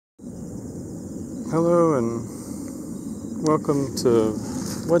Hello and welcome to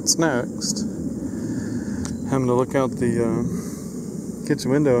What's Next. Having to look out the kitchen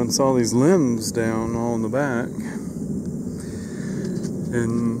window and saw these limbs down all in the back.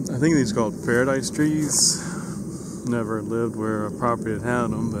 And I think these are called paradise trees. Never lived where a property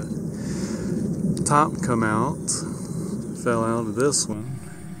had them, but the top come out, fell out of this one,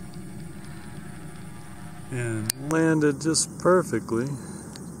 and landed just perfectly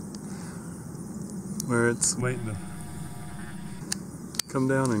where it's waiting to come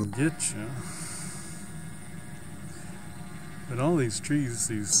down and get you. But all these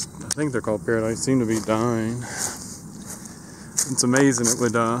trees, I think they're called paradise, seem to be dying. It's amazing it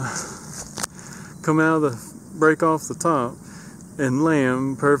would come out of break off the top and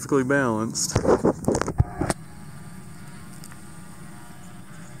land perfectly balanced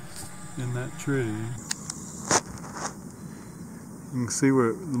in that tree. You can see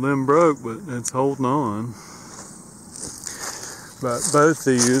where the limb broke, but it's holding on. But both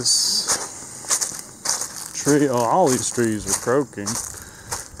these all these trees are croaking.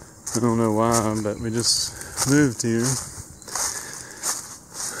 I don't know why, but we just moved here.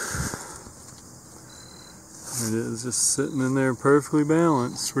 It is just sitting in there perfectly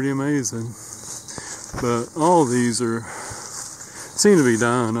balanced. Pretty amazing. But all of these seem to be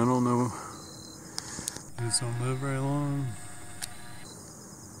dying. I don't know. These don't live very long.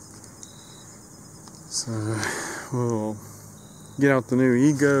 So we'll get out the new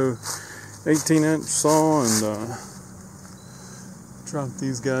Ego 18-inch saw and drop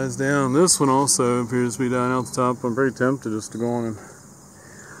these guys down. This one also appears to be dying out the top. I'm very tempted just to go on and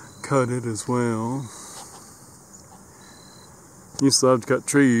cut it as well. Used to love to cut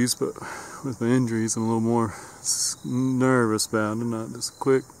trees, but with my injuries I'm a little more nervous about it, not as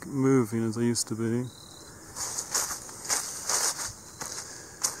quick moving as I used to be.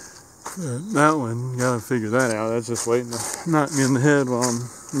 But that one, you gotta figure that out. That's just waiting to knock me in the head while I'm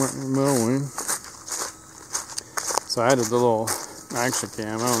mowing. So I added the little action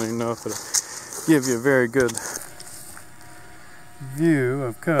cam. I don't even know if it'll give you a very good view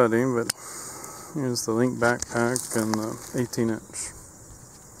of cutting, but here's the Link backpack and the 18-inch.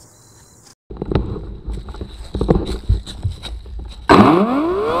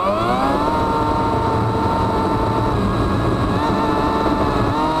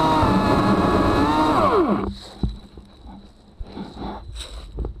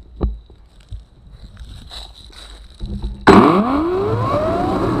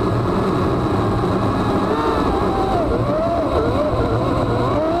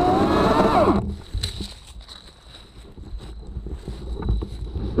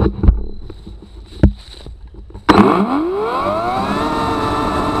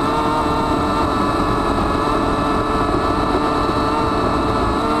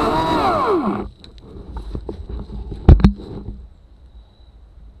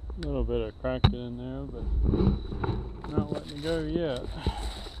 A little bit of cracking in there, but not letting it go yet.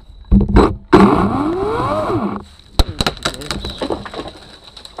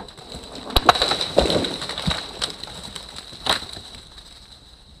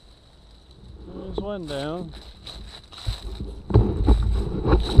 There's one down.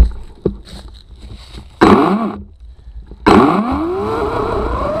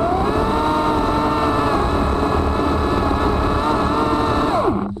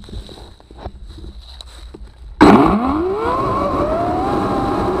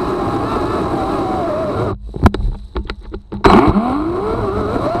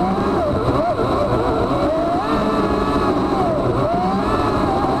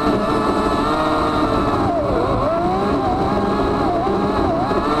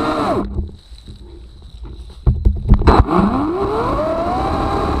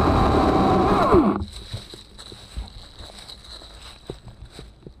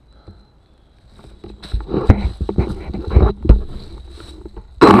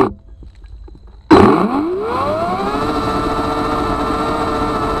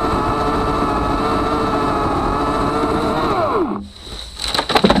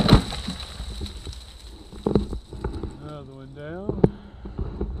 Another one down.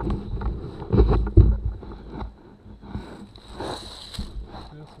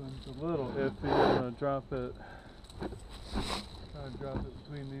 This one's a little iffy. I'm going to drop it. Try to drop it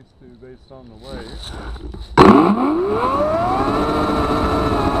between these two based on the weight.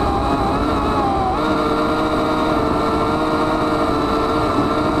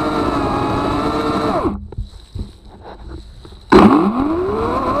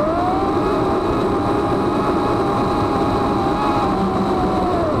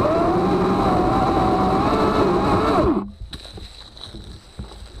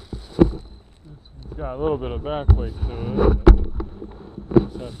 got a little bit of back weight to it, but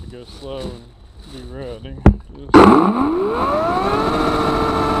just have to go slow and be ready.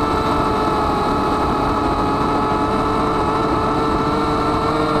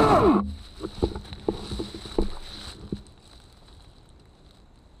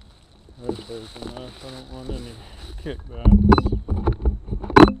 There's enough. I don't want any kickbacks.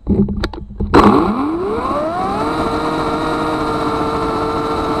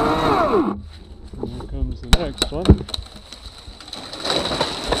 And here comes the next one.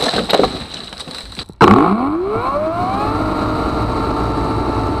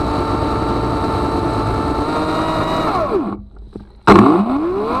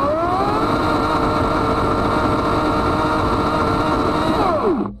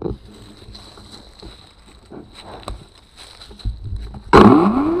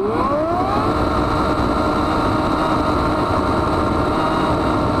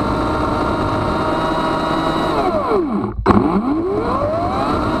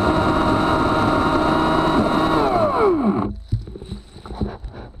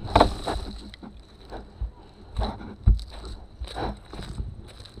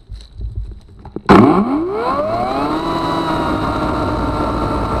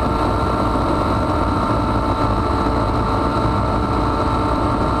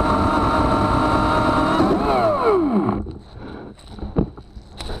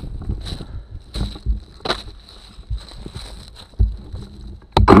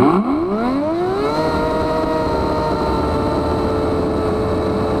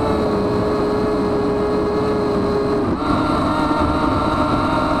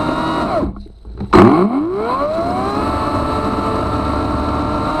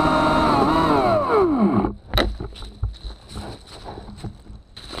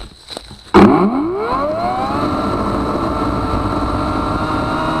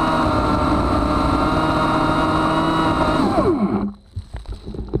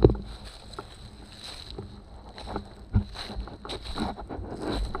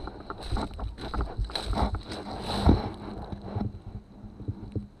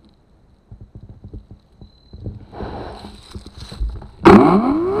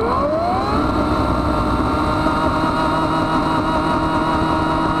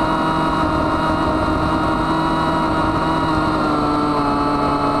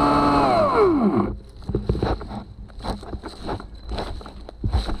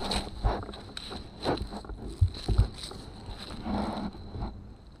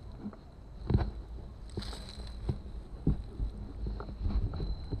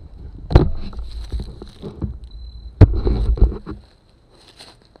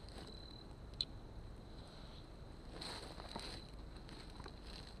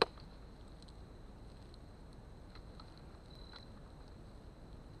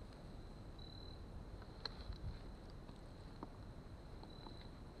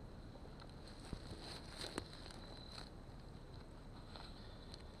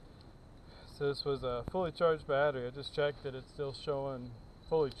 So this was a fully charged battery. I just checked that it's still showing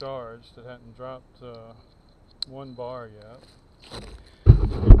fully charged. It hadn't dropped 1 bar yet.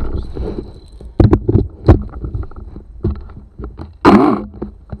 Interesting.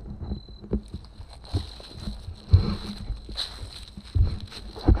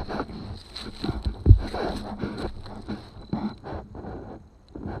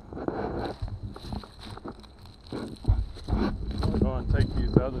 I'll go and take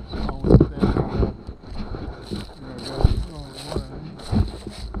these others home with them. There we go.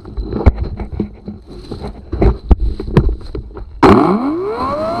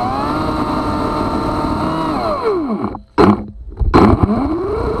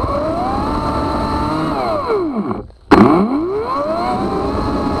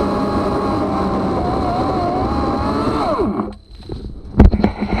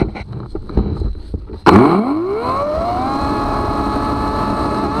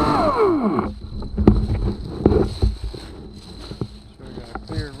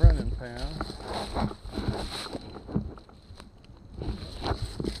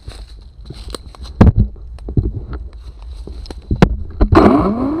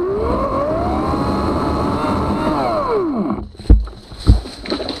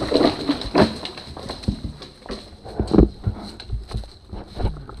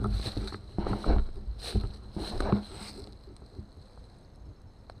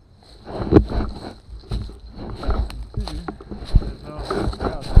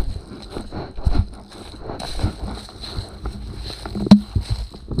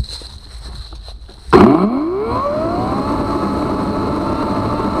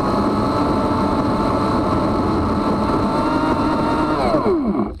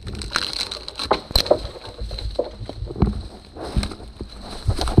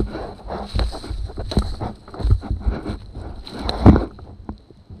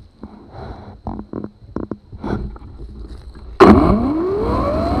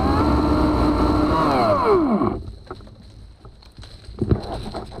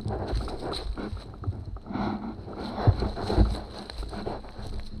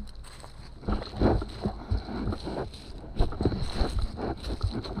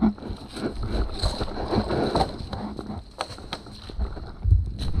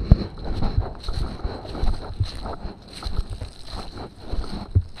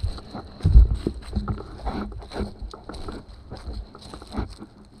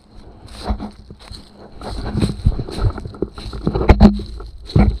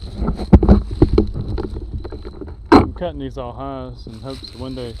 flatten these all high in hopes that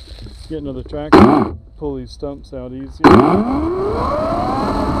one day get another tractor, pull these stumps out easier.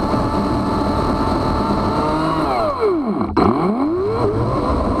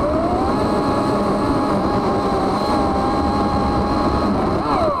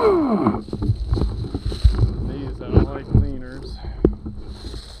 These I don't like leaners.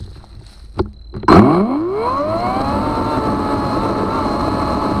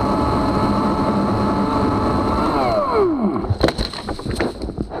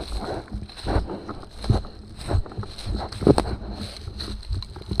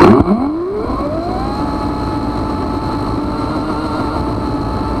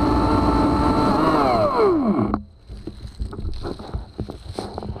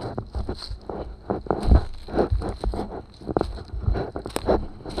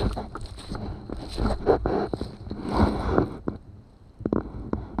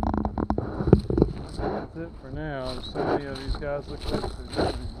 That's it for now. So many of these guys look like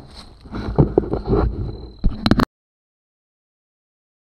they're doing